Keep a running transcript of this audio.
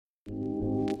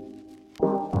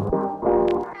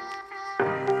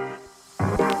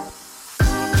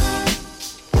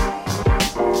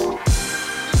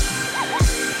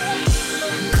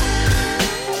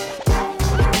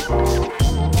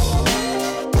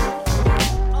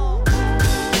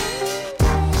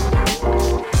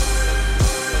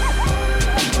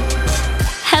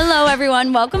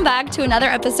everyone. Welcome back to another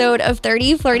episode of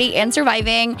 30, Flirty, and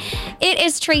Surviving. It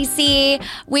is Tracy.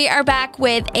 We are back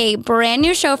with a brand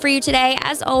new show for you today.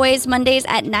 As always, Mondays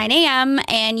at 9 a.m.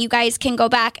 And you guys can go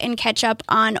back and catch up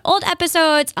on old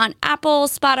episodes on Apple,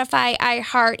 Spotify,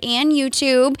 iHeart, and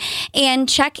YouTube. And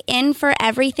check in for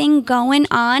everything going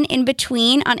on in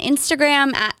between on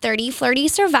Instagram at 30, Flirty,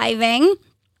 Surviving.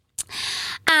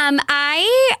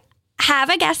 I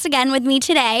have a guest again with me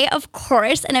today, of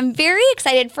course, and I'm very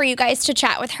excited for you guys to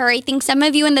chat with her. I think some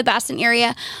of you in the Boston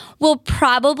area will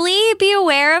probably be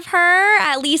aware of her,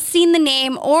 at least seen the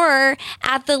name, or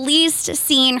at the least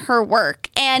seen her work.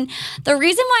 And the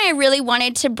reason why I really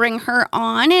wanted to bring her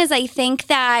on is I think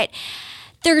that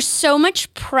there's so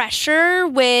much pressure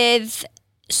with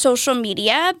social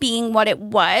media being what it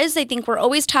was. I think we're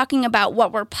always talking about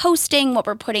what we're posting, what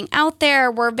we're putting out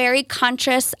there. We're very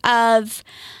conscious of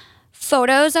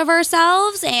photos of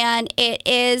ourselves, and it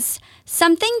is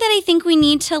something that I think we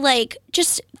need to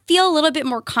just feel a little bit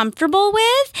more comfortable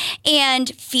with and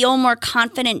feel more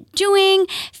confident doing,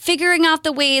 figuring out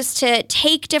the ways to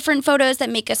take different photos that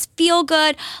make us feel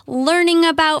good, learning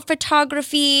about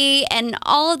photography and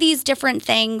all of these different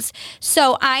things.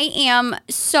 So I am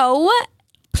so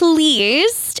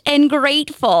pleased and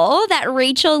grateful that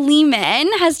Rachel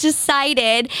Lehman has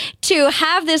decided to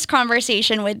have this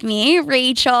conversation with me.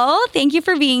 Rachel, thank you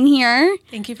for being here.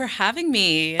 Thank you for having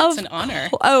me. It's an honor.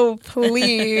 Oh,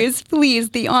 please,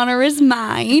 please. The honor is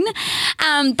mine.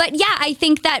 But yeah, I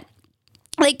think that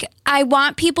I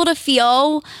want people to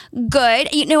feel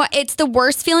good. You know, it's the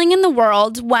worst feeling in the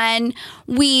world when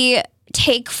we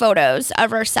take photos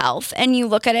of ourselves and you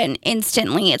look at it and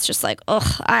instantly it's just like,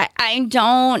 ugh, I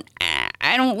don't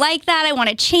like that. I want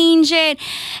to change it.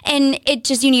 And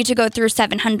you need to go through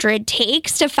 700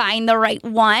 takes to find the right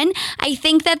one. I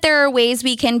think that there are ways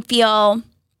we can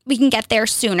get there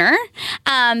sooner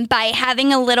by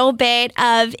having a little bit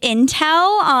of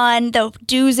intel on the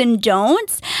do's and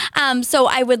don'ts. So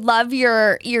I would love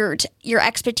your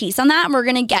expertise on that. And we're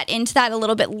going to get into that a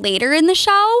little bit later in the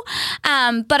show.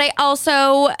 But I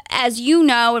also, as you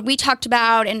know, and we talked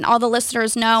about, and all the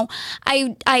listeners know,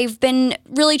 I've been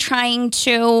really trying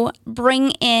to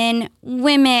bring in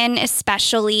women,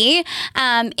 especially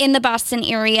in the Boston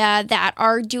area, that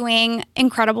are doing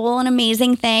incredible and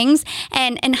amazing things,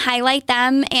 and highlight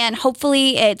them. And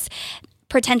hopefully it's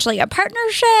potentially a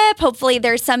partnership. Hopefully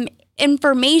there's some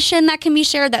information that can be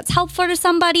shared that's helpful to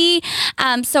somebody.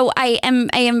 So I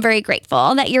am very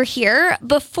grateful that you're here.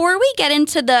 Before we get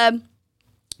into the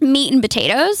meat and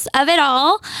potatoes of it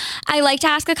all, I like to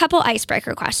ask a couple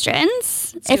icebreaker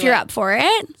questions, if you're up for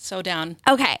it. So down.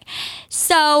 Okay.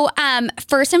 So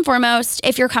first and foremost,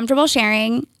 if you're comfortable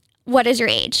sharing, what is your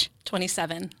age?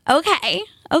 27. Okay.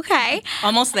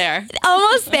 Almost there.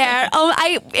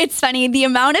 It's funny, the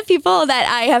amount of people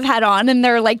that I have had on and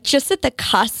they're like just at the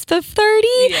cusp of 30.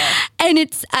 Yeah. And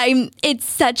it's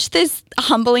such this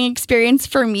humbling experience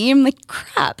for me. I'm like,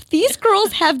 crap, these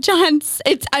girls have Johns.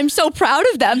 I'm so proud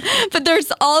of them. But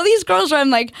there's all these girls where I'm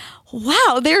like,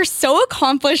 wow, they're so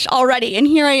accomplished already. And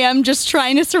here I am just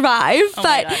trying to survive. Oh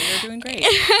my God, you're doing great.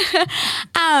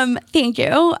 Thank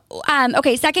you.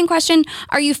 Okay, second question.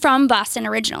 Are you from Boston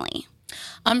originally?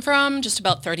 I'm from just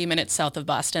about 30 minutes south of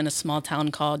Boston, a small town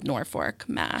called Norfolk,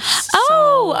 Mass.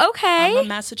 Oh, so okay. I'm a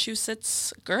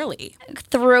Massachusetts girly.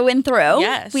 Through and through.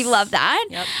 Yes. We love that.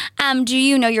 Yep. Do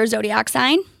you know your zodiac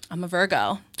sign? I'm a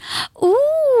Virgo.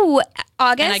 Ooh,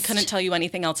 August. And I couldn't tell you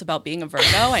anything else about being a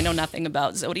Virgo. I know nothing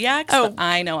about zodiacs, but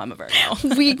I know I'm a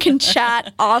Virgo. We can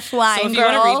chat offline, so if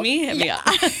girl. you want to read me, hit me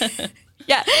up.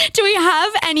 Yeah. Do we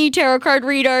have any tarot card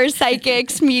readers,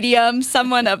 psychics, mediums,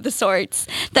 someone of the sorts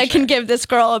that can give this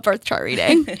girl a birth chart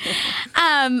reading?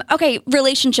 Okay,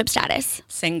 relationship status.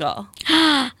 Single.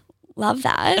 Love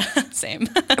that. Same.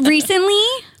 Recently?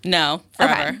 No,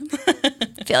 forever. Okay.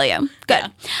 Feel you.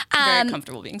 Good. Yeah, very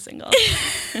comfortable being single.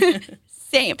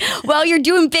 Same. Well, you're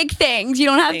doing big things. You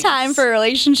don't have time for a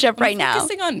relationship right now.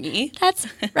 Focusing on me. That's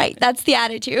right. That's the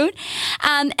attitude.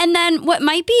 And then what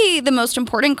might be the most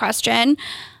important question,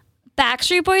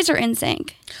 Backstreet Boys or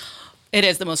NSYNC? It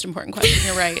is the most important question.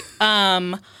 You're right.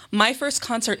 My first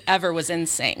concert ever was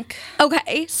NSYNC.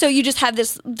 Okay. So you just have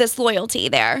this loyalty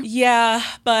there. Yeah,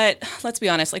 but let's be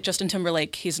honest, like Justin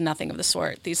Timberlake, he's nothing of the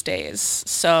sort these days.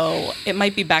 So it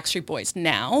might be Backstreet Boys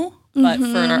now, but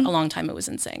for a long time it was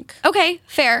NSYNC. Okay,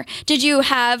 fair. Did you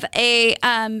have a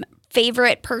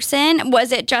favorite person?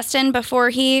 Was it Justin before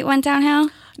he went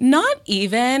downhill? Not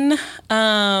even.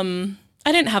 I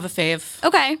didn't have a fave.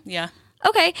 Okay. Yeah.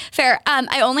 Okay, fair.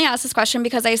 I only asked this question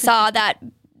because I saw that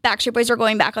Backstreet Boys were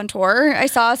going back on tour. I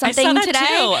saw something that today. too.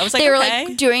 I was like, they were okay.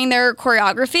 like doing their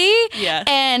choreography. Yeah.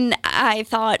 And I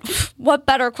thought, what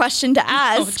better question to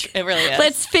ask? It really is.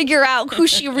 Let's figure out who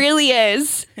she really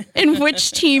is and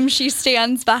which team she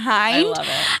stands behind. I love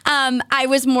it. I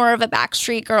was more of a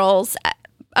Backstreet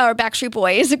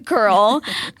Boys girl.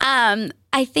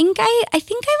 I think I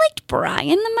liked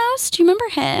Brian the most. Do you remember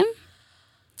him?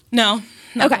 No,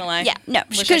 not gonna lie. Yeah, no,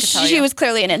 Wish I because could tell she you. was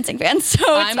clearly an NSYNC fan. So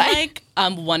it's I'm fine. like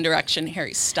One Direction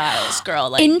Harry Styles girl.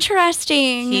 Like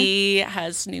Interesting. he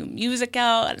has new music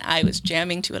out, and I was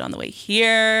jamming to it on the way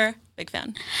here. Big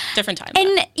fan. Different time.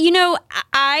 And, you know,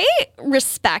 I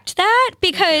respect that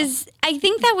because I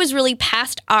think that was really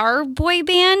past our boy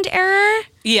band era.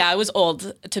 yeah, I was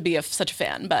old to be such a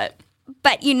fan, but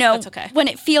But, you know, That's okay. when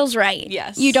it feels right,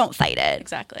 Yes. you don't fight it.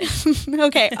 exactly.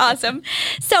 Okay, awesome.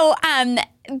 So,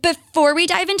 before we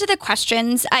dive into the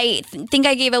questions, I think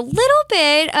I gave a little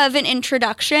bit of an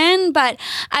introduction, but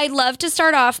I'd love to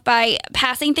start off by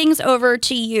passing things over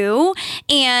to you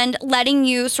and letting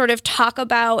you sort of talk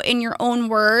about, in your own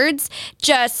words,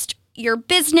 just your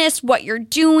business, what you're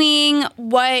doing,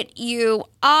 what you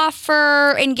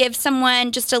offer, and give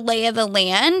someone just a lay of the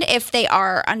land if they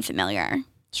are unfamiliar.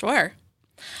 Sure.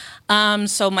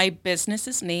 So my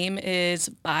business's name is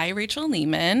By Rachel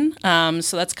Lehman.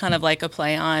 So that's kind of like a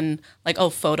play on like,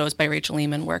 photos by Rachel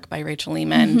Lehman, work by Rachel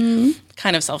Lehman,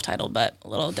 kind of self-titled, but a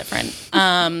little different.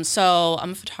 So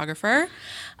I'm a photographer.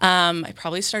 I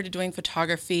probably started doing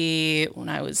photography when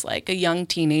I was like a young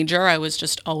teenager. I was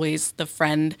just always the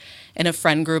friend in a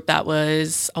friend group that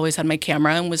always had my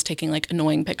camera and was taking like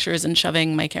annoying pictures and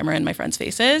shoving my camera in my friends'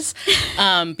 faces,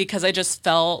 because I just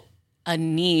felt a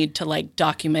need to like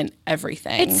document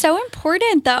everything. It's so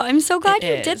important, though. I'm so glad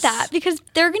It you did is. that because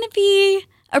they're going to be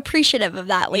appreciative of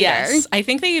that later. Yes, I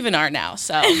think they even are now.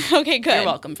 So Okay, good. You're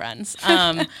welcome, friends.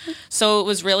 So it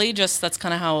was really that's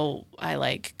kind of how I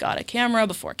like got a camera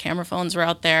before camera phones were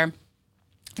out there.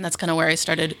 And that's kind of where I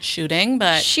started shooting.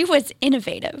 But She was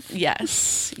innovative.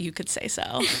 yes, you could say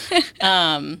so.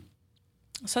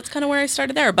 So that's kind of where I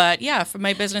started there. But yeah, for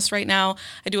my business right now,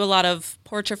 I do a lot of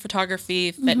portrait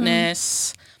photography,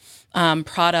 fitness,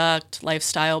 product,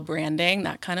 lifestyle, branding,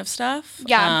 that kind of stuff.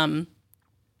 Yeah.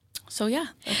 So yeah.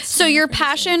 So your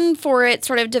passion for it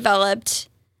sort of developed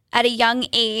at a young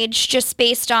age just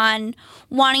based on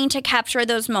wanting to capture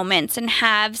those moments and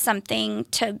have something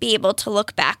to be able to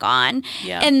look back on.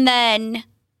 Yeah. And then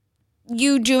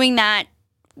you doing that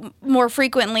more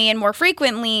frequently and more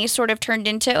frequently sort of turned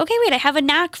into, okay, wait, I have a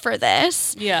knack for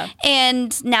this. Yeah.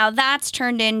 And now that's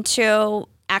turned into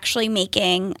actually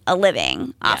making a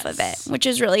living off of it, Yes. which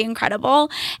is really incredible.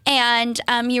 And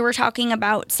you were talking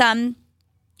about some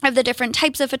of the different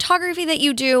types of photography that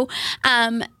you do.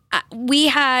 We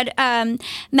had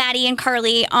Maddie and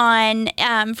Carly on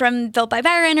from Built by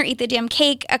Byron or Eat the Damn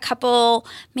Cake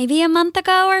maybe a month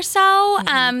ago or so.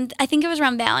 I think it was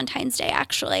around Valentine's Day,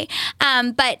 actually.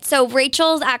 But so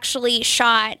Rachel's actually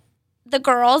shot the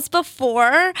girls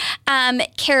before.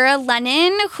 Cara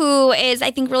Lennon, who is, I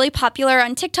think, really popular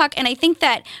on TikTok. And I think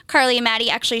that Carly and Maddie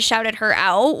actually shouted her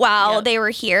out while they were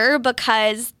here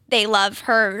because they love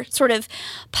her sort of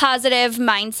positive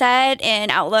mindset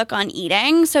and outlook on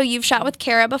eating. So you've shot with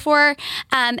Cara before.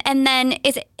 And then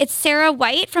it's Sarah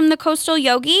White from the Coastal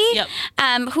Yogi,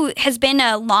 who has been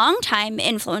a longtime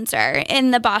influencer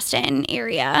in the Boston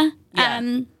area.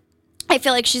 Yeah. I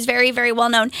feel like she's very, very well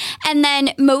known. And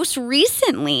then most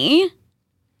recently,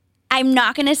 I'm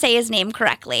not going to say his name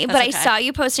correctly, but okay. I saw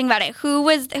you posting about it. Who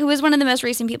was one of the most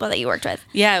recent people that you worked with?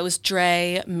 Yeah, it was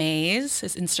Dre Mays.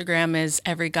 His Instagram is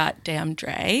every goddamn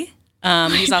Dre.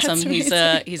 He's awesome. He's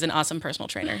an awesome personal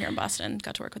trainer here in Boston.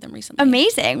 Got to work with him recently.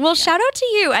 Amazing. Well, shout out to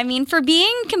you. I mean, for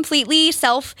being completely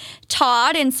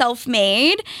self-taught and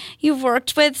self-made, you've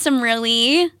worked with some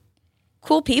really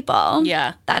cool people.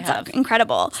 Yeah, That's I have.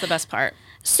 incredible. It's the best part.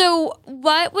 So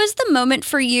what was the moment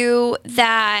for you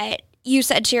that you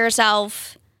said to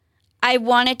yourself, I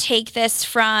want to take this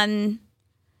from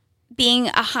being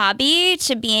a hobby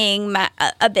to being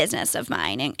a business of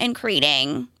mine and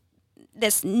creating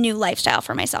this new lifestyle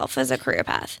for myself as a career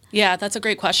path? Yeah, that's a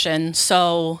great question.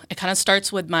 So it kind of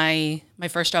starts with my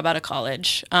first job out of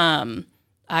college.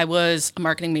 I was a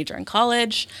marketing major in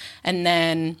college, and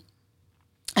then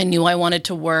I knew I wanted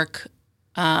to work.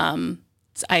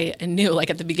 I knew, like,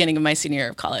 at the beginning of my senior year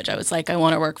of college, I was like, I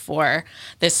want to work for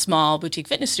this small boutique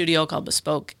fitness studio called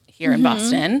Bespoke here in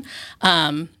Boston.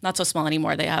 Not so small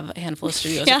anymore. They have a handful of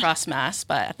studios across Mass,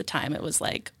 but at the time it was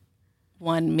like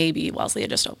one, maybe Wellesley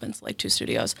had just opened, so like 2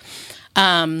 studios.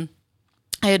 I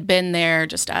had been there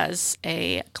just as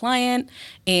a client,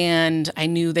 and I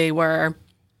knew they were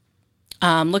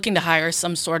looking to hire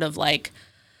some sort of like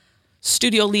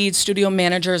studio lead, studio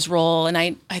manager's role. And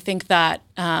I think that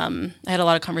I had a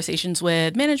lot of conversations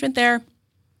with management there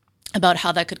about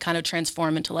how that could kind of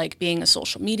transform into like being a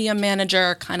social media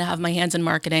manager, kind of have my hands in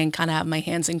marketing, kind of have my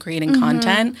hands in creating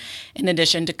content, in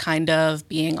addition to kind of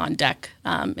being on deck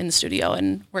in the studio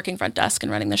and working front desk and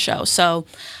running the show. So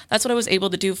that's what I was able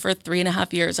to do for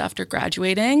 3.5 years after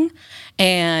graduating.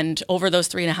 And over those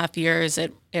 3.5 years,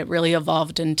 it really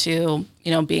evolved into,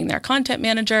 being their content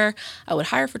manager. I would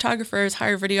hire photographers,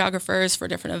 hire videographers for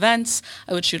different events.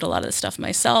 I would shoot a lot of the stuff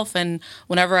myself. And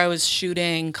whenever I was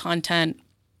shooting content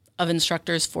of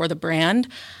instructors for the brand,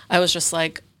 I was just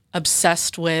like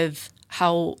obsessed with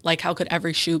how could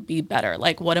every shoot be better?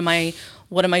 Like, what am I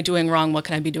doing wrong? What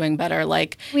can I be doing better?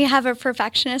 Like, we have a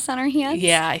perfectionist on our hands.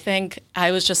 Yeah, I think I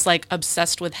was just like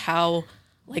obsessed with how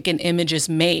like an image is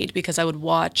made, because I would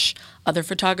watch other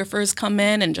photographers come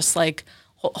in and just like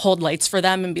hold lights for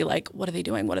them and be like, what are they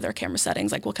doing? What are their camera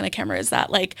settings? Like, what kind of camera is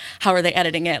that? Like, how are they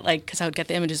editing it? Like, because I would get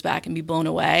the images back and be blown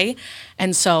away.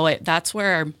 And so that's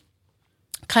where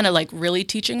kind of like really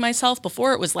teaching myself.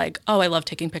 Before it was like, oh, I love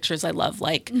taking pictures. I love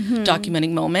like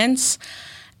documenting moments.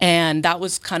 And that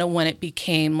was kind of when it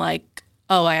became like,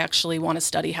 oh, I actually want to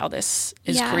study how this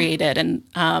is created. And,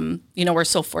 we're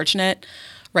so fortunate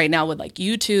right now with like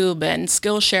YouTube and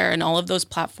Skillshare and all of those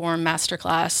platform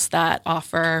masterclass that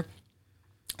offer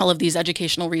all of these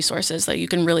educational resources that you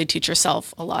can really teach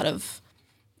yourself a lot of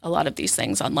these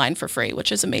things online for free,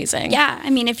 which is amazing. Yeah. I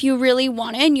mean, if you really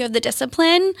want it and you have the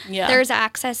discipline, there's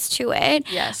access to it.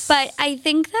 Yes. But I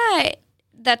think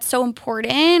that's so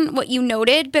important, what you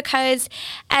noted, because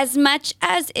as much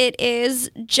as it is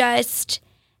just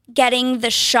getting the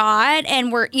shot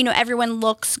and everyone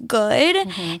looks good,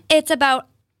 it's about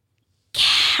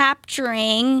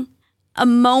capturing a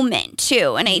moment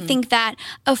too. And I think that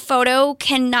a photo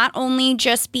can not only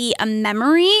just be a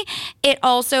memory, it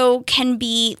also can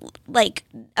be like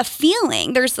a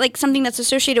feeling. There's like something that's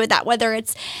associated with that, whether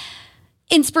it's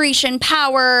inspiration,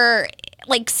 power,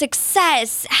 like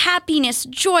success, happiness,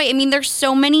 joy. I mean, there's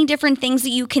so many different things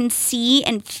that you can see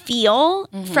and feel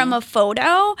from a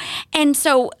photo. And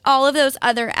so all of those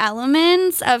other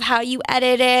elements of how you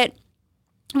edit it,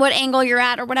 what angle you're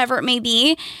at, or whatever it may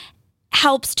be,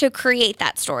 helps to create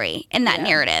that story and that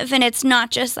narrative. And it's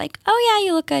not just like, oh yeah,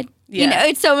 you look good. Yeah.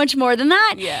 It's so much more than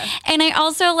that. Yeah. And I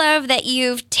also love that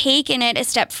you've taken it a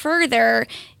step further,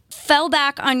 fell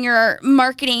back on your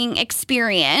marketing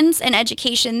experience and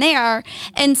education there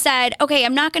and said, okay,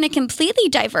 I'm not going to completely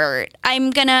divert.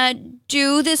 I'm going to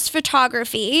do this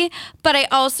photography, but I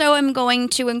also am going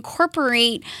to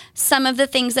incorporate some of the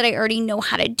things that I already know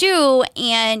how to do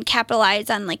and capitalize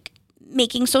on like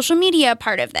making social media a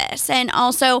part of this, and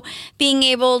also being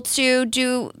able to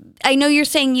do, I know you're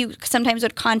saying you sometimes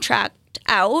would contract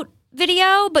out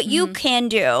video, but you can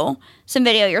do some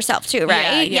video yourself too,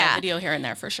 right? Yeah, video here and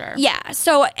there for sure. Yeah,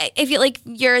 so if you like,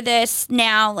 you're this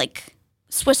now like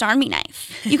Swiss Army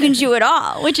knife. You can do it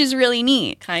all, which is really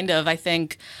neat. Kind of. I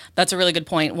think that's a really good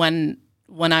point.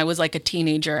 When I was like a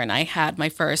teenager and I had my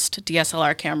first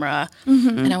DSLR camera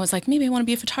and I was like, maybe I want to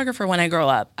be a photographer when I grow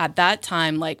up. At that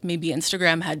time, like maybe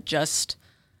Instagram had just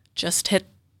hit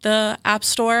the App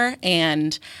Store.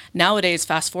 And nowadays,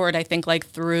 fast forward, I think like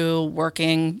through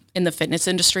working in the fitness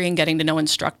industry and getting to know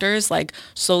instructors, like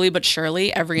slowly but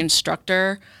surely, every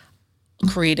instructor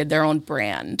created their own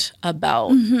brand about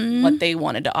what they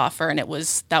wanted to offer. And that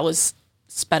was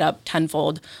sped up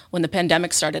tenfold when the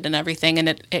pandemic started and everything. And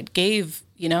it gave,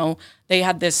 they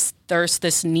had this thirst,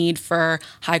 this need for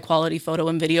high quality photo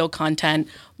and video content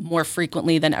more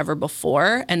frequently than ever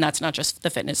before. And that's not just the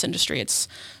fitness industry. It's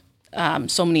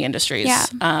so many industries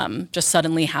just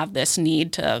suddenly have this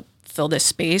need to fill this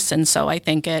space. And so I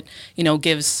think it,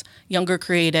 gives younger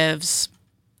creatives,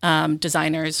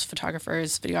 designers,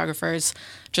 photographers, videographers,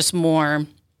 just more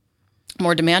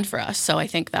demand for us. So I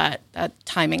think that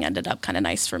timing ended up kind of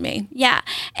nice for me. Yeah.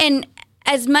 And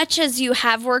as much as you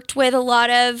have worked with a lot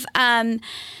of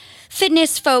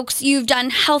fitness folks, you've done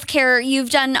healthcare, you've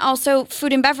done also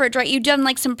food and beverage, right? You've done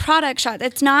like some product shots.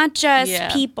 It's not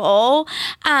just people.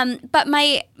 But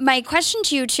my question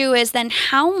to you too is then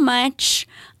how much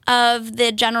of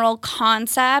the general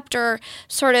concept, or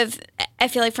sort of, I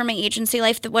feel like for my agency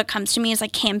life, what comes to me is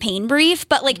like campaign brief,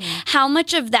 but like how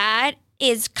much of that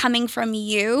is coming from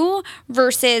you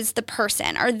versus the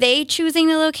person? Are they choosing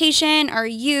the location? Are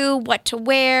you, what to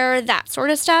wear, that sort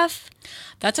of stuff?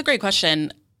 That's a great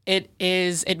question. It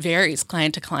varies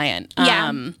client to client.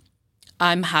 Yeah.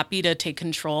 I'm happy to take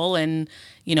control and,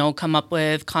 come up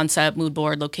with concept, mood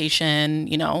board, location,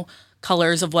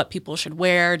 colors of what people should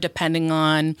wear depending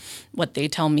on what they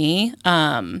tell me.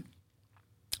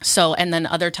 So, and then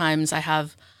other times I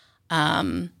have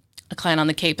a client on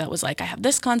the Cape that was like, I have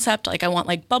this concept, like I want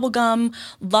like bubblegum,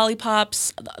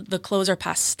 lollipops, the clothes are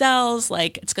pastels,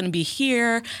 like it's going to be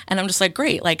here. And I'm just like,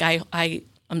 great. Like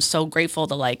I'm so grateful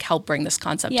to like help bring this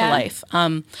concept to life.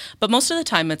 But most of the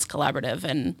time it's collaborative,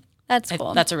 and that's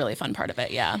cool. That's a really fun part of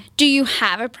it. Yeah. Do you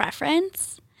have a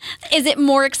preference? Is it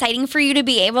more exciting for you to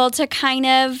be able to kind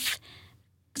of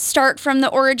start from the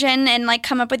origin and like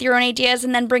come up with your own ideas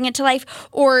and then bring it to life?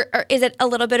 Or is it a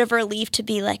little bit of a relief to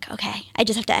be like, okay, I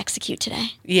just have to execute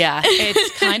today? Yeah,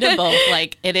 it's kind of both.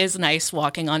 Like it is nice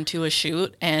walking onto a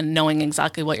shoot and knowing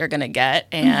exactly what you're going to get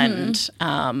and,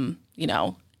 you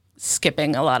know,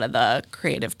 skipping a lot of the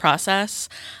creative process.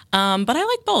 But I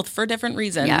like both for different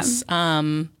reasons.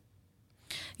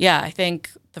 Yeah, I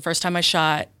think the first time I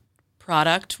shot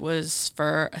product was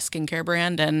for a skincare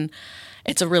brand, and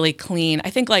it's a really clean,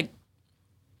 I think like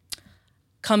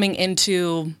coming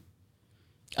into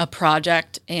a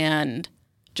project and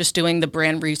just doing the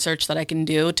brand research that I can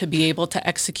do to be able to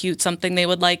execute something they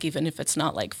would like, even if it's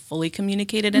not like fully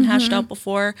communicated and hashed out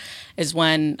before, is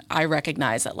when I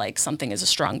recognize that like something is a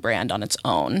strong brand on its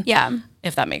own. Yeah.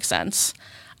 If that makes sense.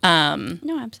 No,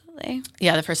 absolutely.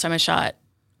 Yeah, the first time I shot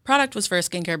product was for a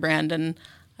skincare brand, and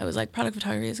I was like, product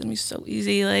photography is gonna be so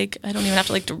easy. Like, I don't even have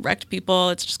to like direct people.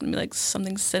 It's just gonna be like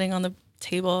something sitting on the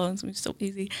table. It's gonna be so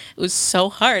easy. It was so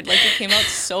hard. Like, it came out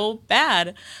so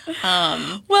bad.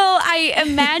 Well, I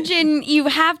imagine you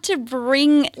have to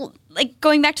bring, like,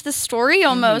 going back to the story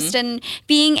almost, and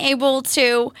being able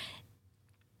to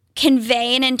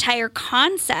convey an entire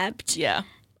concept. Yeah.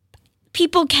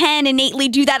 People can innately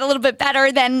do that a little bit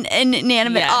better than an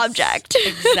inanimate object.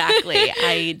 Exactly.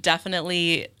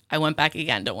 I went back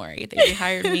again. Don't worry. They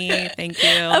rehired me. Thank you.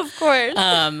 Of course.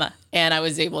 And I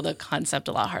was able to concept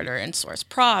a lot harder and source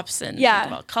props and think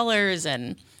about colors,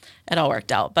 and it all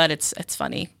worked out. But it's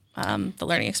funny, the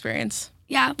learning experience.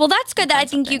 Yeah. Well, that's good that I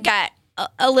think you get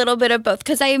a little bit of both,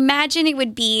 because I imagine it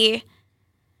would be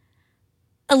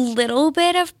a little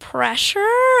bit of pressure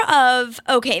of,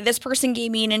 okay, this person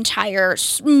gave me an entire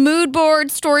mood board,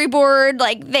 storyboard,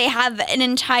 like they have an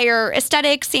entire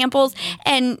aesthetic, samples,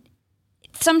 and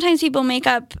sometimes people make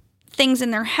up things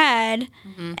in their head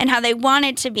and how they want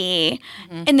it to be,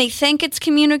 and they think it's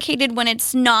communicated when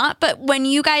it's not. But when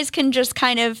you guys can just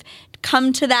kind of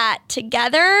come to that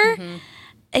together,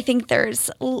 I think there's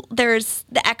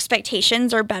the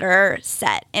expectations are better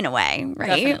set in a way, right?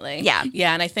 Definitely. Yeah.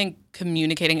 Yeah, and I think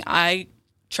communicating, I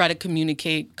try to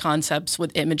communicate concepts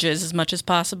with images as much as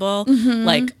possible.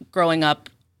 Like growing up,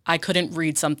 I couldn't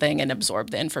read something and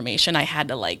absorb the information. I had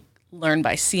to like learn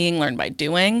by seeing, learn by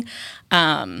doing.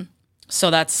 So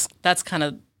that's kind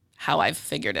of how I've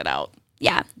figured it out.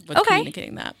 Yeah. With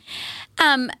communicating that.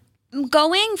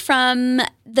 Going from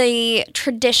the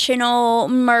traditional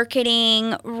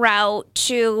marketing route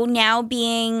to now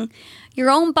being your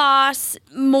own boss,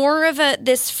 more of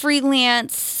this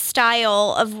freelance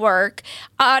style of work,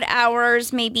 odd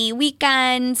hours, maybe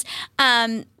weekends.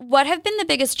 What have been the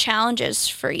biggest challenges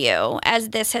for you as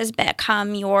this has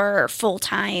become your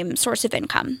full-time source of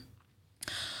income?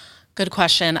 Good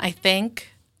question. I think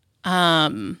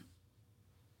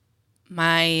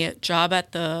my job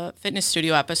at the fitness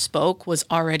studio at Bespoke was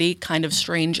already kind of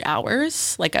strange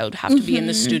hours. Like I would have to be in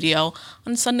the studio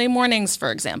on Sunday mornings, for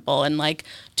example, and like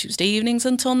Tuesday evenings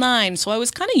until 9. So I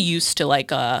was kind of used to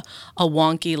like a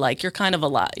wonky, like you're kind of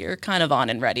on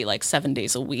and ready like 7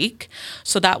 days a week.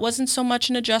 So that wasn't so much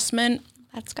an adjustment.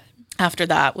 That's good. After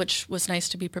that, which was nice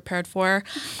to be prepared for.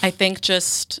 I think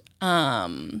just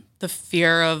the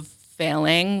fear of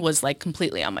failing was like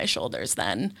completely on my shoulders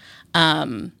then.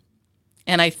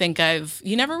 And I think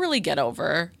you never really get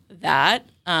over that.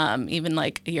 Even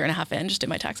like a year and a half in, just did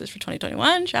my taxes for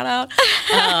 2021, shout out.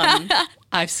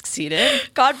 I've succeeded.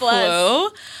 God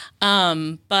bless.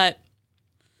 But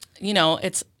you know,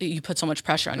 you put so much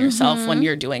pressure on yourself when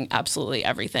you're doing absolutely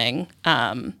everything.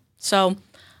 So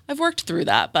I've worked through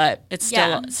that, but it's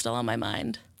still on my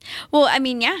mind. Well, I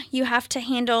mean, yeah, you have to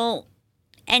handle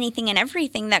anything and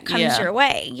everything that comes your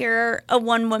way. You're a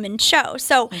one-woman show.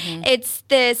 So it's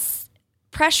this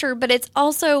pressure, but it's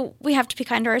also, we have to be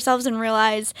kind to ourselves and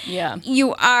realize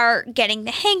you are getting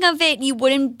the hang of it. You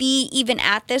wouldn't be even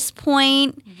at this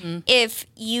point if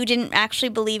you didn't actually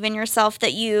believe in yourself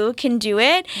that you can do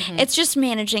it. It's just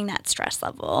managing that stress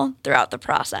level throughout the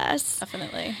process.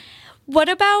 Definitely. What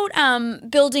about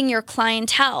building your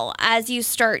clientele as you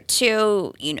start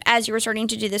to, as you were starting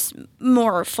to do this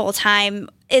more full time?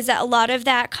 Is a lot of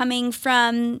that coming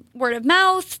from word of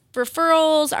mouth,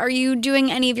 referrals? Are you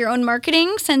doing any of your own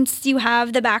marketing since you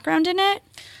have the background in it?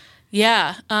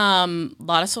 Yeah, a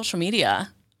lot of social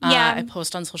media. Yeah. I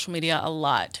post on social media a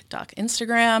lot, TikTok,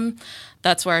 Instagram.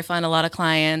 That's where I find a lot of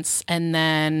clients. And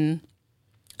then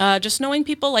just knowing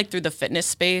people like through the fitness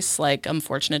space, like I'm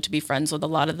fortunate to be friends with a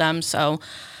lot of them. So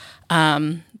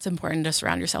it's important to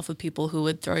surround yourself with people who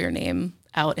would throw your name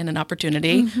out in an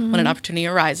opportunity when an opportunity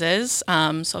arises.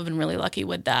 So I've been really lucky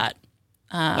with that.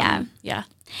 Yeah.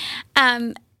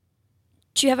 Do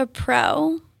you have a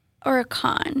pro or a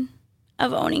con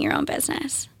of owning your own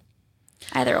business?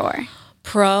 Either or.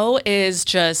 Pro is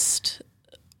just,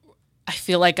 I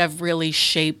feel like I've really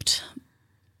shaped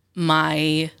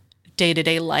my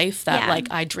day-to-day life that like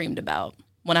I dreamed about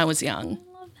when I was young.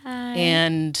 I love that.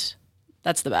 And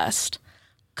that's the best.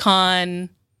 Con,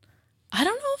 I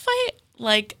don't know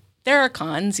if there are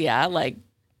cons,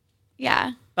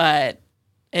 but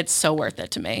it's so worth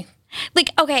it to me.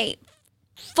 Okay,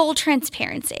 full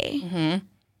transparency. Mm-hmm.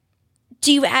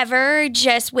 Do you ever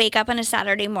just wake up on a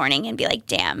Saturday morning and be like,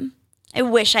 damn, I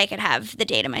wish I could have the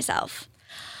day to myself?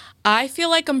 I feel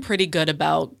like I'm pretty good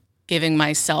about giving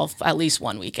myself at least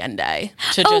one weekend day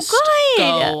to just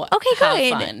go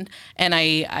have fun. And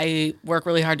I work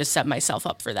really hard to set myself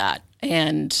up for that.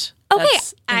 And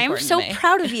I'm so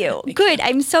proud of you. Good.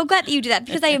 I'm so glad that you do that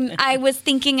because I was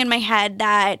thinking in my head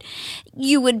that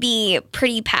you would be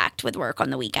pretty packed with work on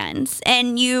the weekends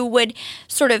and you would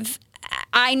sort of,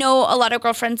 I know a lot of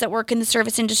girlfriends that work in the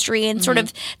service industry and sort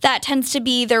of that tends to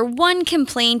be their one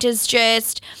complaint is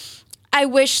just, I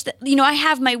wish that, I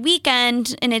have my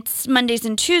weekend and it's Mondays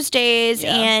and Tuesdays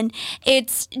and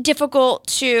it's difficult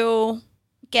to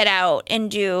get out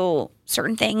and do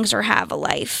certain things or have a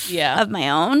life of my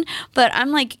own. But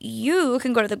I'm like, you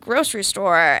can go to the grocery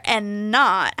store and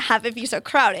not have it be so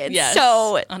crowded. Yes,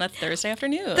 so on a Thursday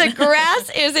afternoon. The grass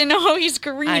isn't always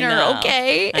greener,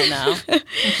 okay? I know.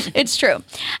 It's true.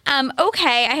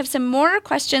 Okay, I have some more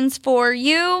questions for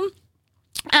you.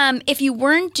 If you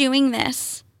weren't doing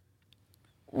this,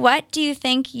 what do you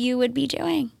think you would be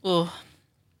doing? Ooh.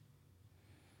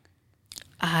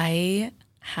 I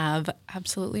have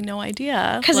absolutely no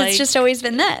idea. Because it's just always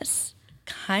been this.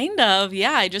 Kind of,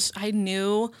 yeah. I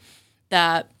knew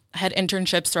that I had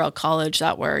internships throughout college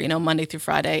that were, Monday through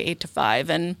Friday, 8 to 5.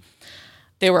 And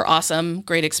they were awesome,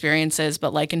 great experiences.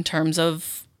 But in terms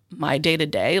of my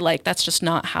day-to-day, that's just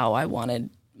not how I wanted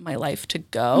my life to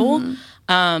go.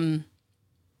 Mm-hmm.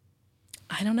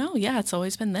 I don't know. Yeah, it's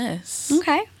always been this.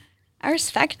 Okay. I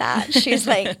respect that. She's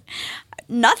like,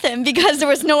 nothing because there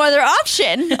was no other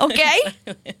option. Okay.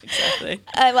 Exactly.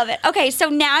 I love it. Okay. So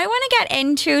now I want to get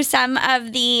into some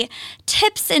of the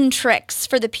tips and tricks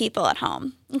for the people at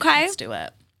home. Okay. Let's do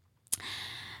it.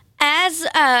 As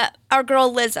our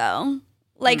girl Lizzo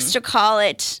likes to call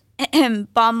it,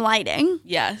 bomb lighting.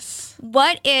 Yes.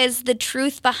 What is the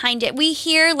truth behind it? We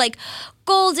hear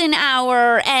golden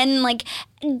hour and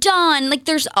dawn.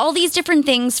 There's all these different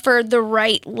things for the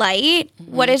right light.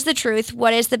 Mm-hmm. What is the truth?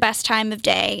 What is the best time of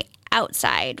day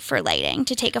outside for lighting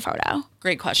to take a photo?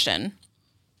 Great question.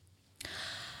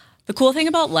 The cool thing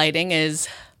about lighting is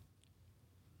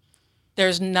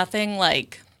there's nothing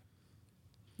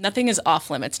is off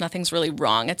limits. Nothing's really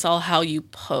wrong. It's all how you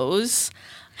pose.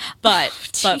 But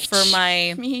for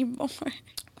my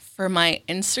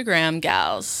Instagram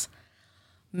gals,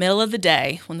 middle of the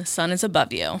day when the sun is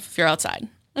above you, if you're outside,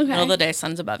 middle of the day,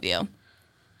 sun's above you,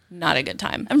 not a good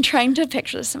time. I'm trying to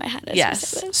picture this in my head.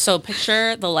 Yes. So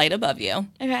picture the light above you.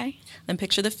 Okay. Then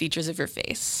picture the features of your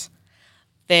face.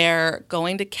 They're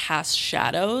going to cast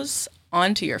shadows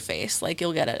onto your face.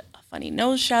 You'll get a funny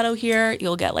nose shadow here.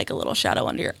 You'll get a little shadow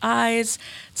under your eyes.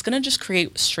 It's going to just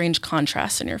create strange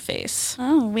contrasts in your face.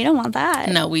 Oh, we don't want that.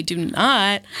 No, we do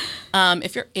not.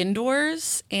 If you're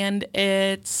indoors and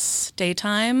it's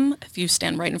daytime, if you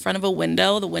stand right in front of a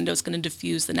window, the window is going to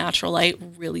diffuse the natural light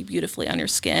really beautifully on your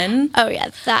skin. Oh, yeah.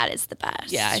 That is the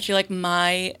best. Yeah, I feel like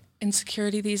my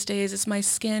insecurity these days is my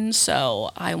skin, so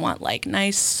I want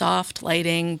nice soft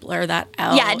lighting, blur that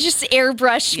out. Yeah, just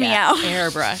airbrush me out.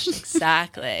 Airbrush,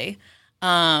 exactly.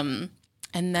 And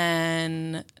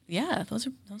then those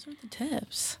are the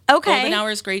tips. Okay. Golden hour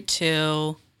is great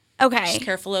too. Okay. Just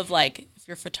careful of if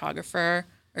your photographer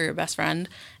or your best friend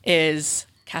is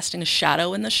casting a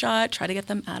shadow in the shot, try to get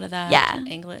them out of that. Yeah.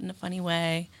 Angle it in a funny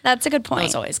way. That's a good point.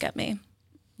 Those always get me.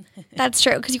 That's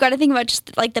true, because you got to think about just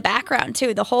the background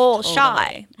too, the whole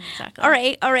shot. Exactly.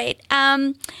 All right.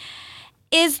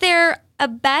 Is there a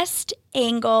best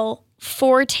angle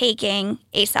for taking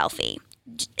a selfie?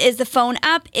 Is the phone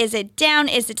up? Is it down?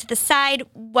 Is it to the side?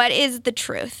 What is the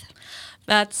truth?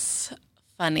 That's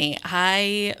funny.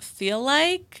 I feel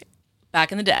like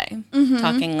back in the day,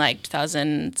 talking like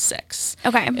 2006,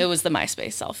 Okay. it was the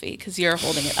MySpace selfie because you're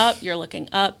holding it up, you're looking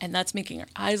up, and that's making your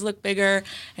eyes look bigger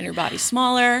and your body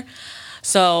smaller.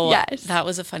 So Yes. that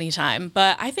was a funny time.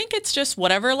 But I think it's just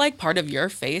whatever like part of your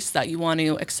face that you want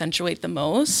to accentuate the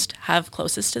most, have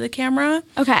closest to the camera.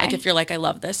 Okay. Like if you're like, I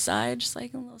love this side, just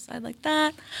like a little side like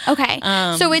that. Okay.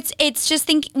 So it's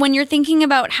just when you're thinking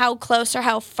about how close or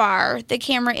how far the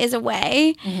camera is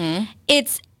away,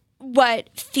 it's what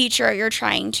feature you're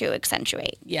trying to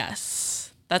accentuate.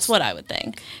 Yes. That's what I would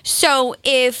think. So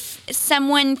if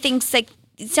someone thinks like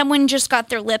someone just got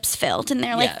their lips filled and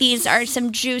they're like, Yes. these are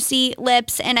some juicy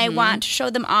lips and I want to show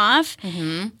them off,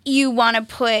 you want to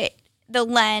put the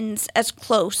lens as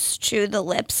close to the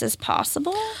lips as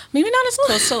possible? Maybe not as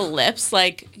close to the lips.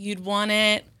 Like you'd want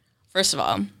it, first of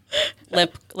all,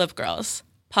 lip girls.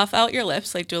 Puff out your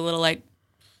lips, like do a little like,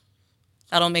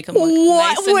 that'll make them look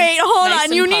nice and, Wait, hold nice on.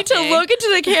 and You need to puffy. look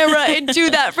into the camera and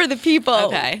do that for the people.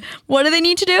 Okay. What do they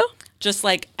need to do? Just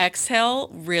like exhale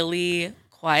really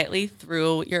quietly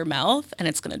through your mouth and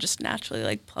it's going to just naturally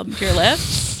like plump your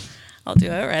lips. I'll do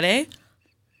it. Ready?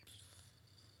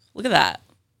 Look at that.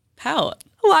 Pout.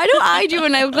 Why do I do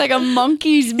when I look like a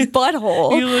monkey's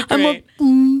butthole? You look great.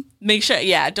 Make sure,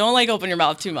 don't like open your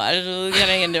mouth too much. We're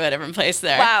getting into a different place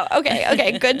there. Wow.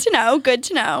 Okay. Good to know. Good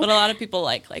to know. But a lot of people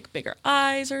like bigger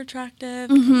eyes are attractive.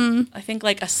 I think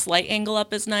like a slight angle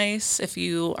up is nice if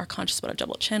you are conscious about a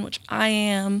double chin, which I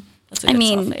am. That's a good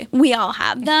selfie. We all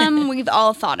have them. We've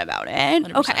all thought about it.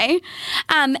 100%. Okay.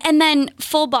 And then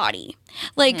full body.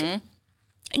 Like,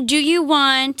 do you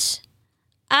want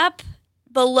up,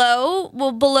 below?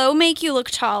 Will below make you look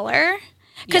taller?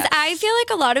 Because Yes. I feel like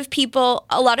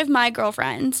a lot of my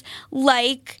girlfriends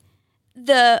like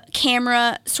the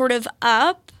camera sort of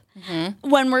up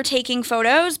when we're taking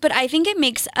photos, but I think it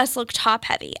makes us look top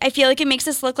heavy. I feel like it makes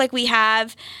us look like we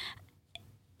have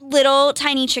little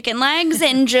tiny chicken legs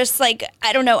and just like,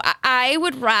 I don't know, I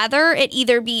would rather it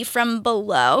either be from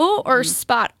below or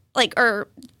or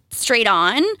straight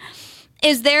on.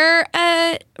 Is there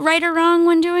a right or wrong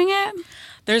when doing it?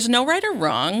 There's no right or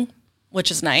wrong,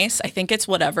 which is nice. I think it's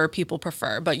whatever people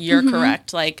prefer, but you're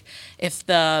correct. Like if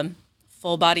the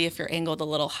full body, if you're angled a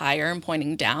little higher and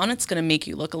pointing down, it's going to make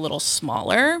you look a little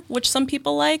smaller, which some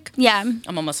people like. Yeah.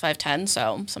 I'm almost 5'10",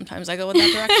 so sometimes I go in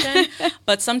that direction.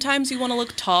 But sometimes you want to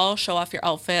look tall, show off your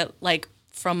outfit. Like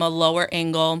from a lower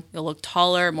angle, you'll look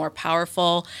taller, more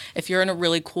powerful. If you're in a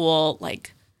really cool,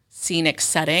 like scenic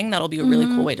setting, that'll be a really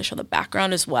cool way to show the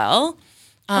background as well.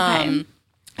 Okay.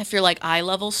 If you're like eye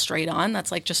level straight on,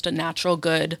 that's like just a natural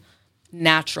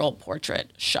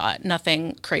portrait shot.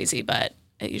 Nothing crazy, but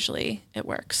it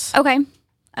works. Okay.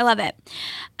 I love it.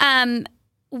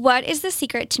 What is the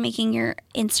secret to making your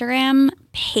Instagram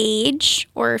page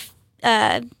or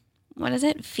what is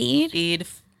it? Feed,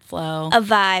 flow, A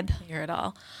vibe. hear it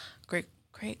all.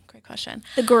 Great question.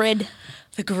 The grid.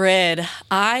 The grid.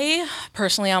 I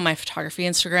personally on my photography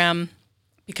Instagram,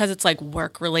 because it's like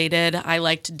work related, I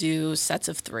like to do sets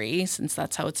of 3 since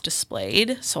that's how it's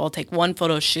displayed. So I'll take one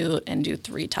photo shoot and do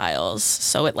 3 tiles.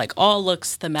 So it like all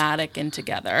looks thematic and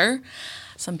together.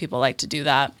 Some people like to do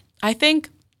that. I think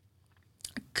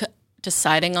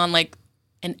deciding on like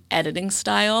an editing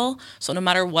style. So no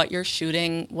matter what you're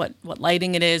shooting, what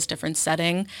lighting it is, different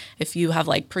setting, if you have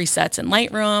like presets in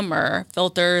Lightroom or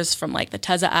filters from like the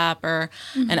Tezza app or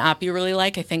an app you really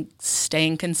like, I think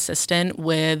staying consistent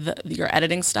with your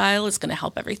editing style is going to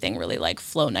help everything really like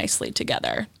flow nicely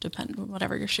together, depending on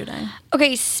whatever you're shooting.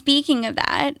 Okay, speaking of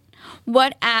that,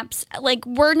 what apps, like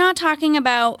we're not talking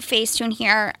about Facetune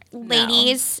here,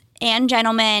 ladies and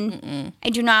gentlemen. I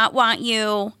do not want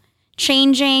you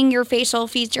changing your facial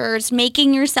features,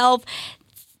 making yourself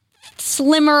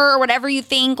slimmer or whatever you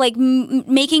think, like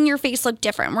making your face look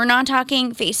different. We're not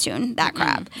talking Facetune, that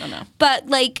crap. No. But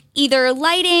like either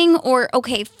lighting or,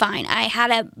 okay, fine, I had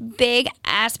a big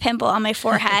ass pimple on my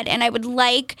forehead and I would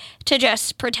like to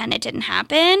just pretend it didn't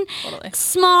happen. Totally.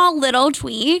 Small little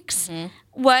tweaks.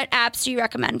 What apps do you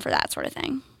recommend for that sort of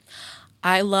thing?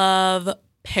 I love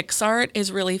PixArt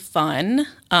is really fun.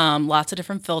 Lots of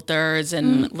different filters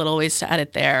and little ways to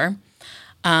edit there.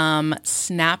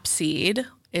 Snapseed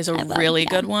is a really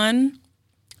good one.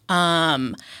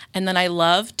 And then I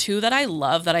love two that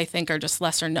I think are just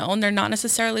lesser known. They're not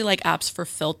necessarily like apps for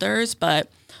filters, but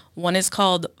one is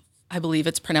called, I believe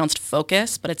it's pronounced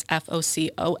Focus, but it's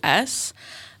Focos.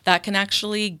 That can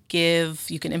actually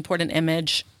you can import an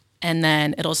image and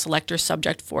then it'll select your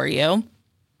subject for you.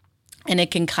 and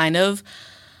it can kind of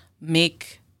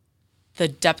make the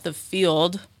depth of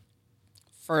field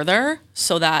further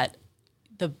so that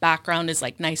the background is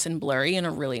like nice and blurry in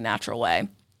a really natural way.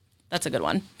 That's a good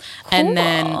one. Cool. And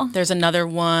then there's another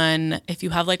one, if you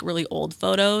have like really old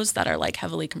photos that are like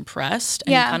heavily compressed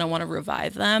and you kind of want to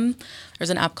revive them, there's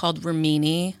an app called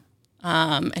Rimini,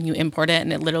 and you import it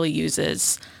and it literally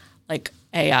uses like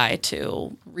AI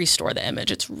to restore the image.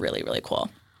 It's really, really cool.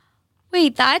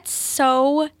 Wait, that's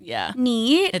so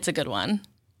neat. It's a good one.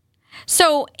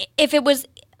 So if it was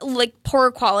like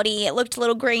poor quality, it looked a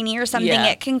little grainy or something,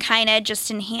 it can kind of just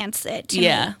enhance it to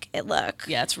make it look.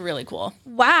 Yeah, it's really cool.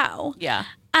 Wow. Yeah.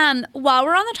 While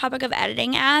we're on the topic of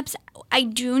editing apps, I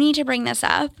do need to bring this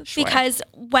up because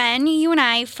when you and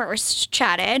I first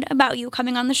chatted about you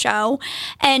coming on the show,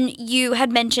 and you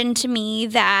had mentioned to me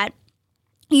that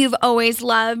you've always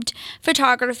loved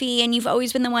photography and you've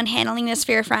always been the one handling this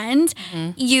for your friends,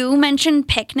 you mentioned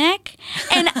Picnic,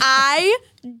 and I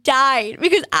died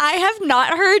because I have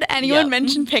not heard anyone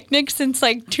mention Picnic since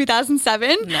like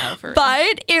 2007. No, for real.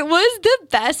 But it was the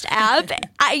best app.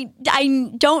 I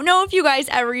don't know if you guys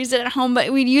ever use it at home,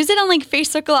 but we'd use it on like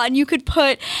Facebook a lot, and you could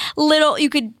put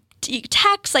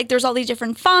text, like there's all these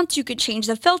different fonts, you could change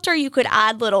the filter, you could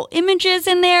add little images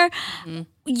in there.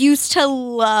 Used to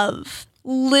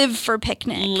live for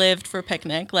Picnic. Lived for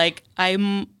Picnic. Like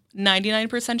I'm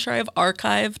 99% sure I've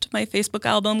archived my Facebook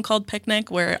album called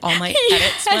Picnic where all my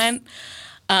edits went.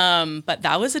 But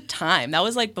that was a time. That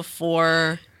was like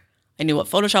before I knew what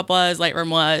Photoshop was, Lightroom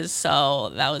was. So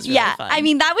that was really fun. I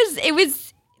mean, it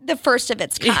was the first of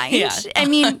its kind. I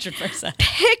mean, 100%.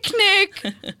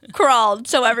 Picnic crawled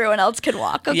so everyone else could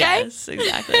walk, okay? Yes,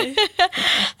 exactly.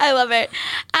 I love it.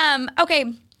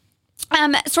 Okay.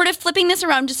 Sort of flipping this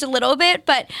around just a little bit,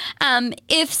 but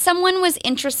if someone was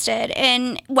interested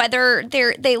in whether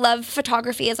they love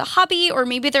photography as a hobby, or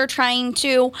maybe they're trying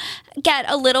to get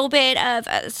a little bit of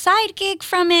a side gig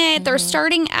from it, they're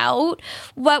starting out,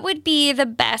 what would be the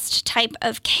best type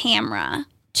of camera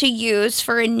to use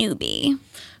for a newbie?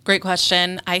 Great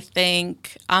question. I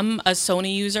think I'm a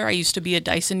Sony user. I used to be a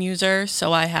Dyson user,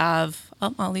 so I have...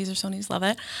 Oh, all these are Sonys. Love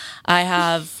it. I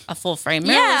have a full frame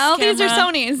mirrorless all camera. these are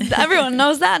Sonys. Everyone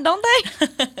knows that, don't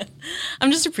they?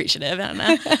 I'm just appreciative. I don't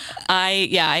know.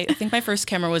 I think my first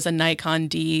camera was a Nikon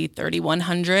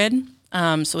D3100.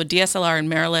 So a DSLR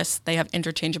and mirrorless, they have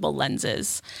interchangeable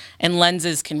lenses, and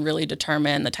lenses can really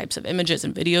determine the types of images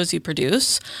and videos you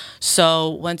produce. So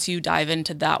once you dive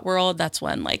into that world, that's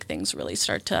when like things really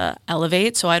start to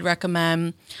elevate. So I'd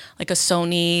recommend like a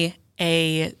Sony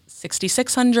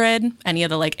A6600. Any of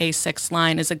the like A6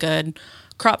 line is a good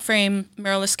crop frame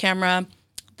mirrorless camera.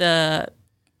 The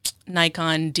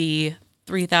Nikon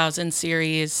D3000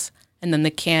 series, and then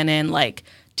the Canon like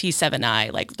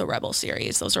T7i, like the Rebel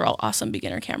series. Those are all awesome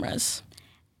beginner cameras.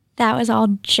 That was all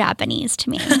Japanese to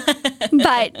me,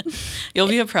 but you'll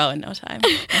be a pro in no time.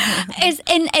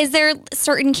 Is there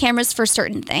certain cameras for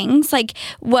certain things? Like,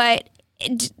 what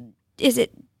is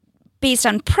it based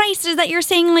on prices that you're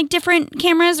saying, like different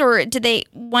cameras, or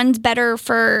one's better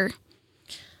for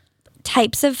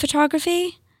types of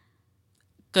photography?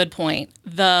 Good point.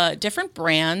 The different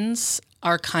brands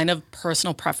are kind of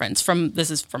personal preference. This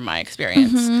is from my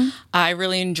experience. I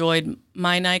really enjoyed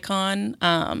my Nikon.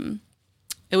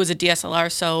 It was a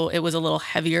DSLR, so it was a little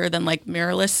heavier than like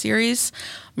mirrorless series.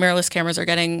 Mirrorless cameras are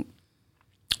getting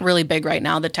really big right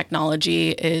now. The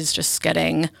technology is just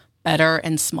getting better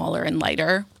and smaller and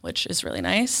lighter, which is really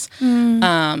nice.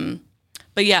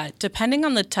 But yeah, depending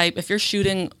on the type, if you're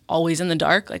shooting always in the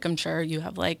dark, like I'm sure you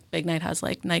have like Big Night has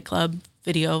like nightclub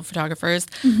video photographers,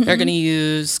 they're going to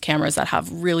use cameras that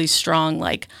have really strong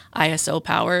like ISO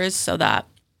powers so that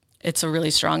it's a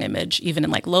really strong image, even in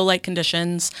like low light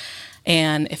conditions.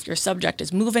 And if your subject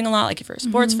is moving a lot, like if you're a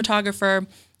sports photographer,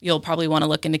 you'll probably want to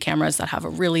look into cameras that have a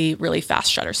really, really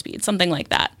fast shutter speed, something like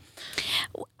that.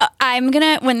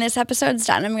 When this episode's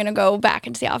done, I'm gonna go back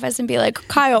into the office and be like,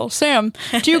 Kyle, Sam,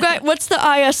 do you guys, what's the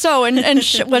ISO and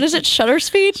what is it, shutter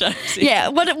speed? Yeah,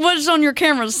 what is on your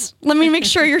cameras? Let me make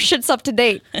sure your shit's up to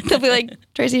date. They'll be like,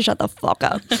 Tracy, shut the fuck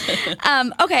up.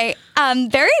 Okay,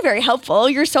 very, very helpful.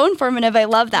 You're so informative. I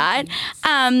love that.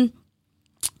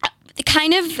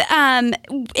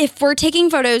 If we're taking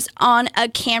photos on a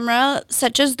camera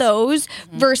such as those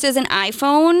versus an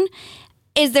iPhone,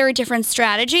 is there a different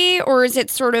strategy, or is it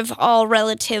sort of all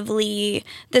relatively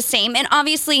the same? And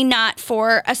obviously not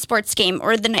for a sports game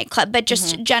or the nightclub, but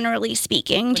just generally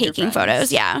speaking, taking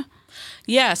photos. Yeah.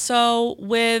 Yeah. So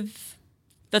with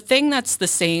the thing that's the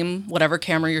same, whatever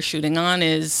camera you're shooting on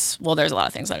is, well, there's a lot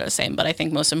of things that are the same, but I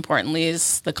think most importantly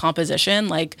is the composition.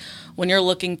 Like when you're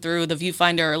looking through the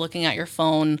viewfinder or looking at your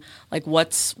phone, like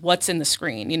what's in the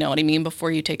screen, you know what I mean,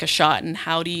 before you take a shot, and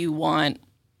how do you want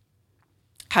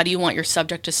your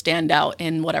subject to stand out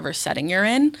in whatever setting you're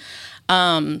in?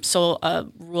 So a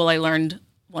rule I learned,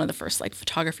 one of the first like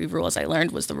photography rules I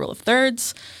learned was the rule of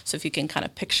thirds. So if you can kind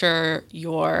of picture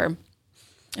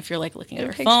if you're like looking at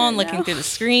your phone, looking through the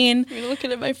screen, You're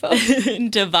looking at my phone.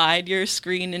 divide your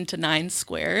screen into 9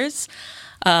 squares.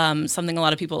 Something a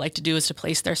lot of people like to do is to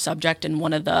place their subject in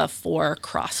one of the 4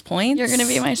 cross points. You're going to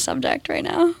be my subject right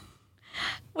now.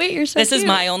 Wait, you're so This cute. is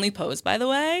my only pose, by the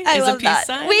way. I is love a peace that.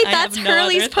 sign. Wait, I that's have no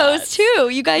Hurley's other pose thoughts. too.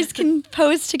 You guys can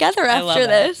pose together after love it.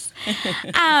 this.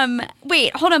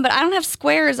 Wait, hold on, but I don't have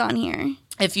squares on here.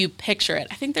 If you picture it,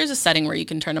 I think there's a setting where you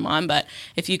can turn them on, but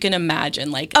if you can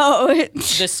imagine like Oh,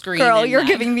 the screen. girl, in you're that-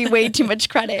 giving me way too much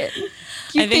credit.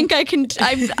 You I think- I can?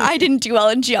 I didn't do well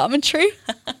in geometry.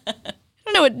 I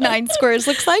don't know what 9 squares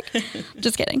looks like.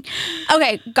 Just kidding.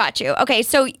 Okay, got you. Okay,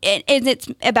 so is it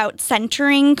about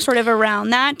centering sort of around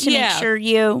that to make Yeah. sure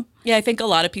you... Yeah, I think a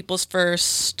lot of people's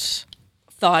first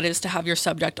thought is to have your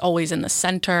subject always in the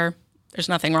center. There's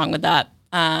nothing wrong with that,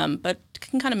 but it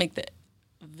can kind of make the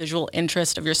visual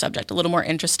interest of your subject a little more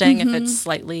interesting if it's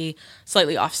slightly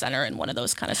off center in one of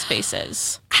those kind of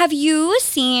spaces. Have you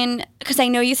seen, because I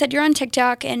know you said you're on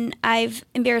TikTok, and I've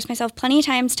embarrassed myself plenty of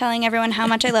times telling everyone how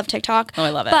much I love TikTok. Oh,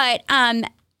 I love it. But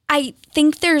I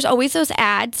think there's always those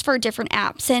ads for different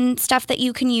apps and stuff that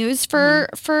you can use for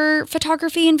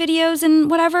photography and videos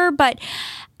and whatever. But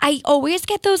I always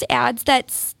get those ads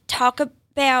that talk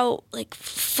about like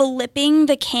flipping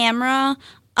the camera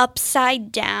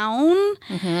upside down.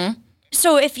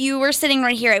 So if you were sitting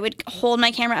right here, I would hold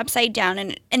my camera upside down,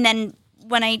 and then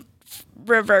when I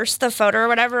reverse the photo or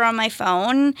whatever on my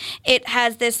phone, it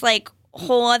has this like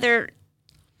whole other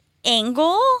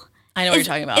angle. I know what you're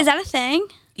talking about. Is that a thing?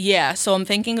 Yeah, so I'm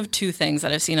thinking of 2 things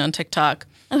that I've seen on TikTok.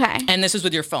 Okay. And this is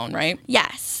with your phone, right?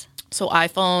 Yes. So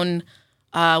iPhone,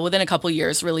 within a couple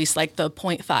years, released like the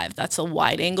 0.5. That's a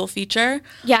wide angle feature.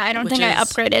 Yeah, I don't Which think I is-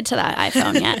 upgraded to that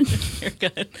iPhone yet. You're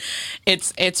good.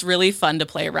 It's really fun to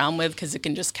play around with because it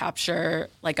can just capture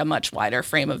like a much wider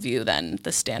frame of view than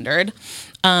the standard.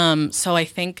 So I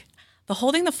think the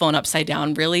holding the phone upside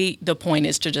down, really the point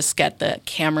is to just get the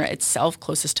camera itself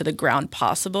closest to the ground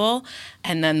possible,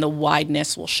 and then the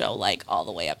wideness will show like all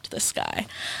the way up to the sky.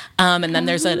 And then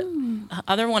there's a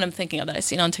other one I'm thinking of that I've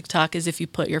seen on TikTok is if you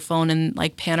put your phone in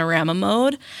like panorama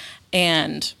mode.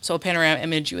 And so a panorama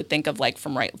image you would think of like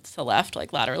from right to left,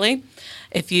 like laterally.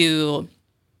 If you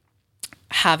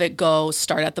have it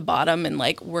start at the bottom and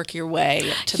like work your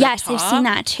way to the top. Yes, I've seen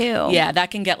that too. Yeah,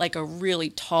 that can get like a really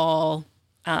tall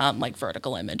like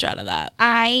vertical image out of that.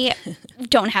 I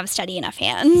don't have steady enough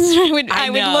hands. I would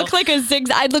know. look like a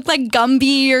zigzag. I'd look like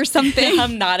Gumby or something.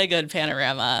 I'm not a good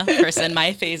panorama person.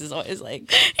 My face is always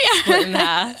like split in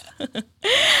half.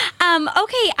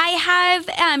 Okay, I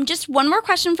have just one more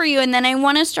question for you, and then I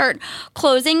want to start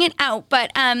closing it out.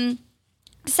 But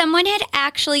someone had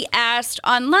actually asked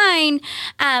online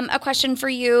a question for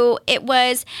you. It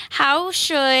was, how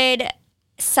should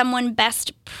someone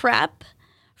best prep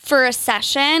for a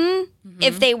session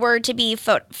if they were to be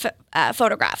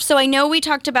photographed? So I know we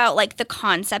talked about like the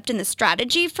concept and the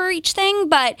strategy for each thing,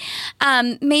 but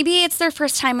maybe it's their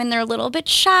first time and they're a little bit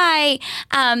shy.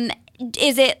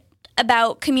 Is it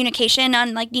about communication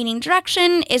on like needing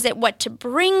direction? Is it what to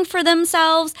bring for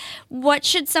themselves? What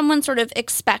should someone sort of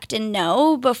expect and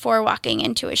know before walking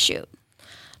into a shoot?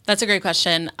 That's a great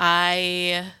question.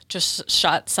 I just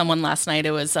shot someone last night.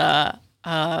 It was a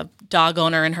dog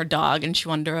owner and her dog, and she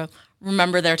wanted to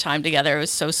remember their time together. It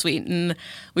was so sweet. And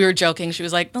we were joking. She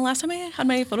was like, the last time I had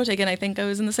my photo taken, I think I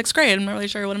was in the 6th grade. I'm not really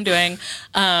sure what I'm doing.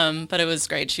 But it was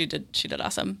great. She did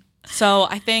awesome. So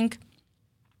I think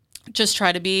just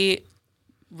try to be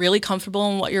really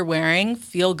comfortable in what you're wearing.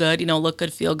 Feel good, look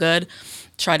good, feel good.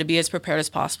 Try to be as prepared as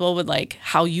possible with like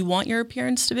how you want your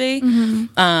appearance to be.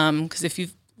 Because if you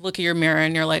look at your mirror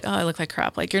and you're like, oh, I look like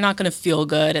crap, like you're not going to feel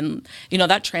good. And,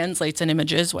 that translates in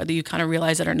images, whether you kind of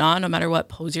realize it or not, no matter what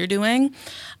pose you're doing.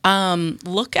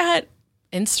 Look at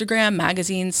Instagram,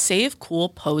 magazines, save cool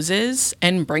poses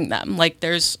and bring them. Like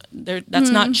that's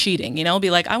not cheating, Be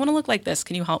like, I want to look like this.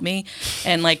 Can you help me?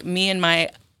 And like me and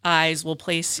my eyes will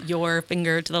place your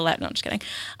finger to the left. No, I'm just kidding.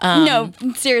 No,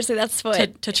 seriously, that's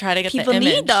what to try to get people the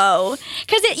image. need, though,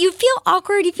 because you feel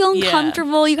awkward, you feel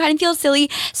uncomfortable, you kind of feel silly.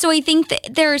 So I think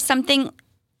that there is something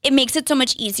it makes it so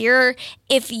much easier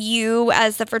if you,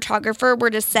 as the photographer, were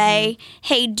to say,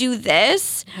 hey, do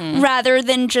this, rather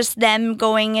than just them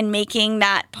going and making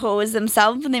that pose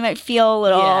themselves, and they might feel a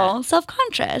little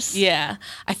self-conscious. Yeah.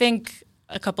 I think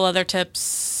a couple other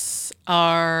tips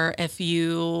are if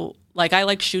you, like, I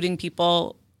like shooting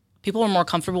people are more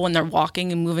comfortable when they're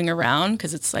walking and moving around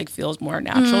because it's like feels more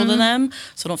natural to them.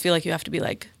 So don't feel like you have to be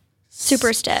like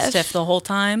super stiff the whole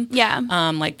time. Yeah.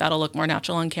 Like that'll look more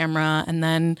natural on camera. And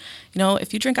then, you know,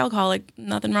 if you drink alcohol, like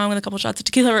nothing wrong with a couple shots of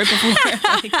tequila right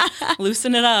before. Like,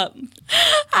 loosen it up.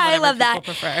 I love that.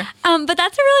 Prefer. But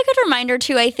that's a really good reminder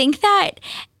too. I think that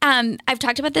I've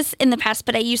talked about this in the past,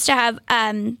 but I used to have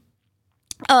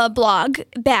a blog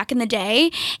back in the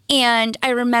day, and I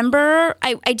remember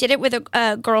I did it with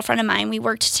a girlfriend of mine. We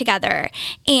worked together,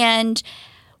 and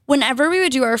whenever we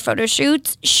would do our photo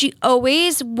shoots, she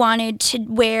always wanted to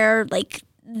wear like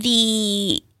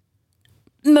the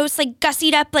most like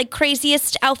gussied up, like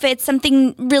craziest outfits,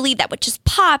 something really that would just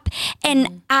pop.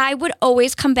 And I would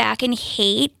always come back and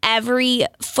hate every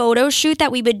photo shoot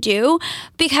that we would do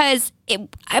because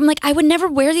I'm like, I would never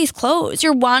wear these clothes.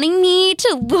 You're wanting me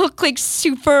to look like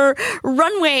super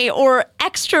runway or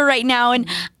extra right now. And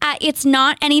it's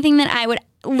not anything that I would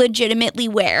legitimately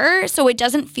wear. So it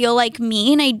doesn't feel like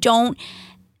me, and I don't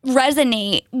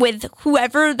resonate with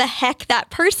whoever the heck that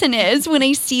person is when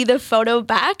I see the photo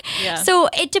back. Yeah. So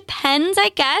it depends, I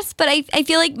guess, but I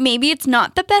feel like maybe it's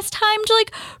not the best time to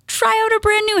like try out a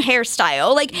brand new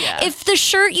hairstyle. Like if the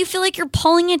shirt, you feel like you're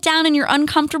pulling it down and you're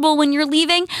uncomfortable when you're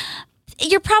leaving,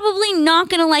 you're probably not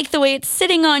going to like the way it's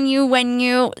sitting on you when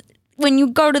you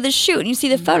go to the shoot and you see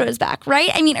the photos back,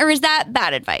 right? I mean, or is that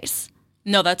bad advice?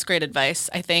 No, that's great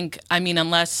advice. I think, I mean,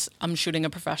 unless I'm shooting a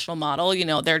professional model, you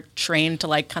know, they're trained to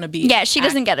like kind of be. Yeah, she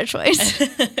doesn't get a choice.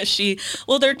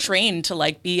 They're trained to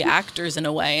like be actors in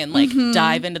a way and like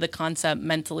dive into the concept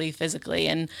mentally, physically,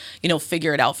 and, you know,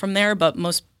 figure it out from there. But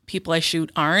most people I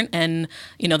shoot aren't, and,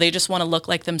 you know, they just want to look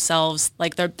like themselves,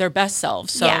 like their best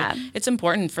selves. So it's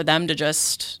important for them to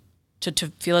just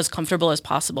to feel as comfortable as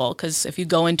possible, because if you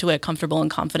go into it comfortable and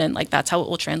confident, like that's how it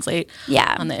will translate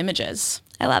on the images.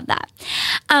 I love that.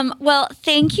 Well,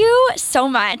 thank you so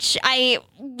much.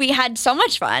 We had so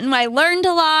much fun. I learned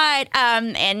a lot,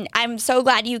 and I'm so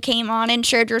glad you came on and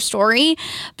shared your story.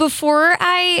 Before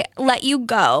I let you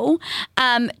go,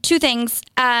 two things.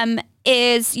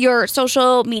 Is your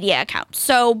social media account.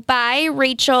 So by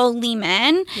Rachel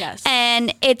Lehman. Yes.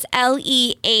 And it's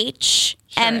LEHMAN.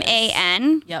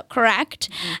 Yep. Correct.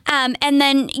 And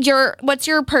then what's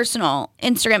your personal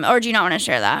Instagram, or do you not want to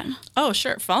share that? Oh,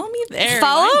 sure. Follow me there.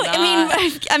 Follow?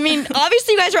 I mean,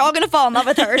 obviously you guys are all going to fall in love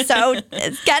with her, so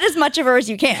get as much of her as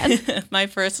you can. My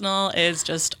personal is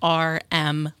just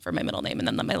RM for my middle name, and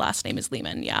then my last name is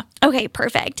Lehman. Yeah. Okay,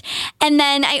 perfect. And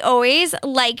then I always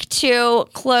like to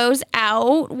close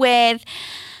out with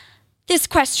this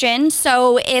question.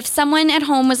 So if someone at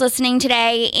home was listening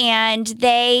today and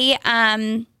they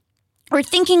were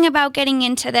thinking about getting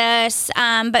into this,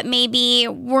 but maybe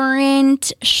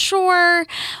weren't sure,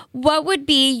 what would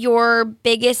be your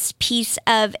biggest piece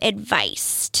of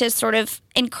advice to sort of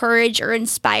encourage or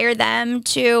inspire them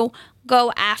to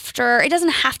go after? It doesn't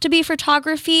have to be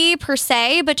photography per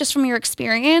se, but just from your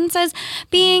experience as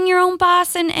being your own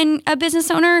boss and a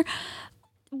business owner,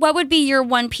 what would be your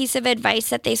one piece of advice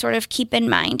that they sort of keep in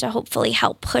mind to hopefully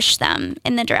help push them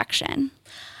in the direction?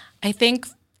 I think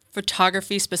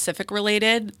photography specific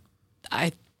related,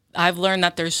 I've learned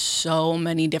that there's so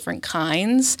many different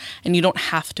kinds, and you don't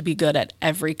have to be good at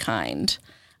every kind.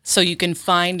 So you can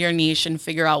find your niche and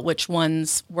figure out which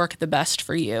ones work the best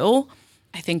for you.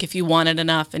 I think if you want it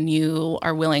enough and you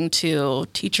are willing to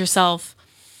teach yourself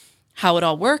how it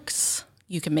all works,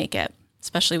 you can make it,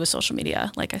 especially with social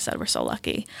media. Like I said, we're so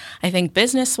lucky. I think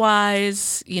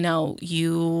business-wise, you know,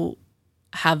 you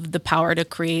have the power to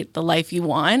create the life you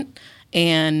want,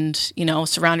 and, you know,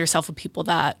 surround yourself with people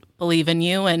that believe in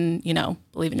you and, you know,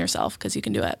 believe in yourself, because you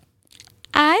can do it.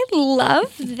 I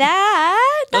love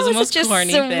that. That was such a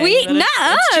corny sweet. Thing,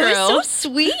 it was so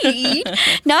sweet.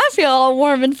 Now I feel all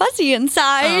warm and fuzzy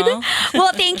inside.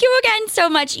 Well, thank you again so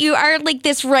much. You are like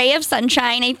this ray of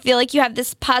sunshine. I feel like you have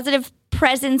this positive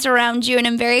presence around you, and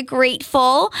I'm very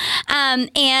grateful.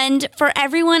 And for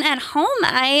everyone at home,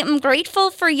 I am grateful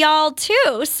for y'all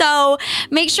too. So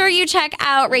make sure you check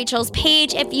out Rachel's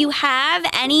page. If you have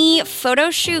any photo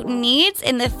shoot needs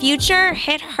in the future,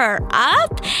 hit her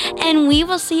up, and we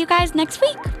will see you guys next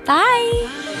week.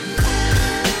 Bye.